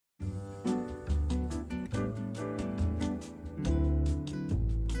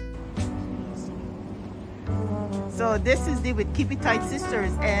So this is the with Keep It Tight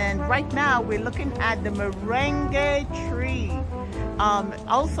Sisters, and right now we're looking at the moringa tree,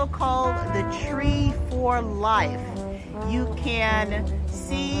 also called the tree for life. You can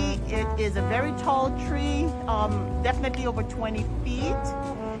see it is a very tall tree, definitely over 20 feet.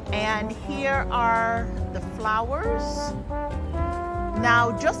 And here are the flowers.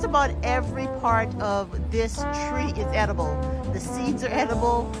 Now, just about every part of this tree is edible. The seeds are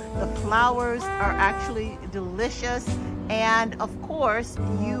edible, the flowers are actually delicious, and of course,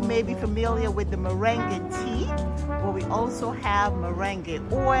 you may be familiar with the moringa tea, where we also have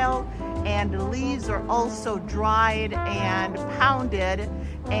moringa oil, and the leaves are also dried and pounded,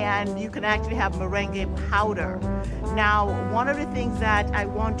 and you can actually have moringa powder. Now, one of the things that I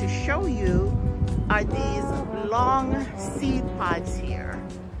want to show you are these long seed pods here.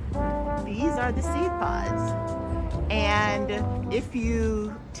 These are the seed pods. And if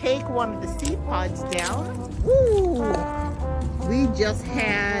you take one of the seed pods down, woo, we just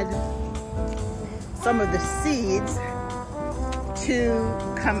had some of the seeds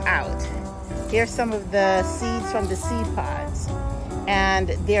to come out. Here's some of the seeds from the seed pods. And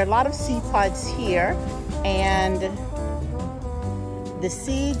there are a lot of seed pods here, and the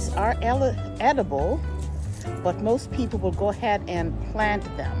seeds are edible, but most people will go ahead and plant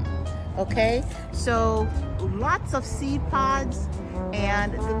them. Okay, so lots of seed pods,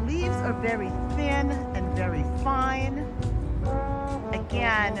 and the leaves are very thin and very fine.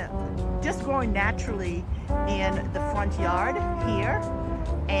 Again, just growing naturally in the front yard here.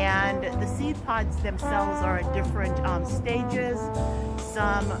 And the seed pods themselves are at different stages.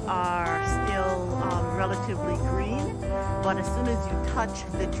 Some are still relatively green, but as soon as you touch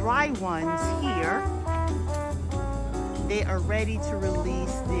the dry ones here, they are ready to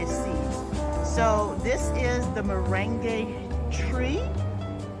release their seeds. So this is the moringa tree,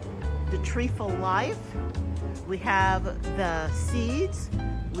 the tree for life. We have the seeds,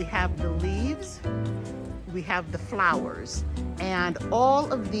 we have the leaves, we have the flowers, and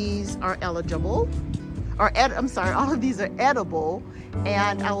all of these are eligible, or all of these are edible,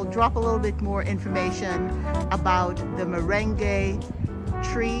 and I will drop a little bit more information about the moringa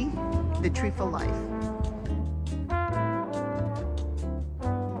tree, the tree for life.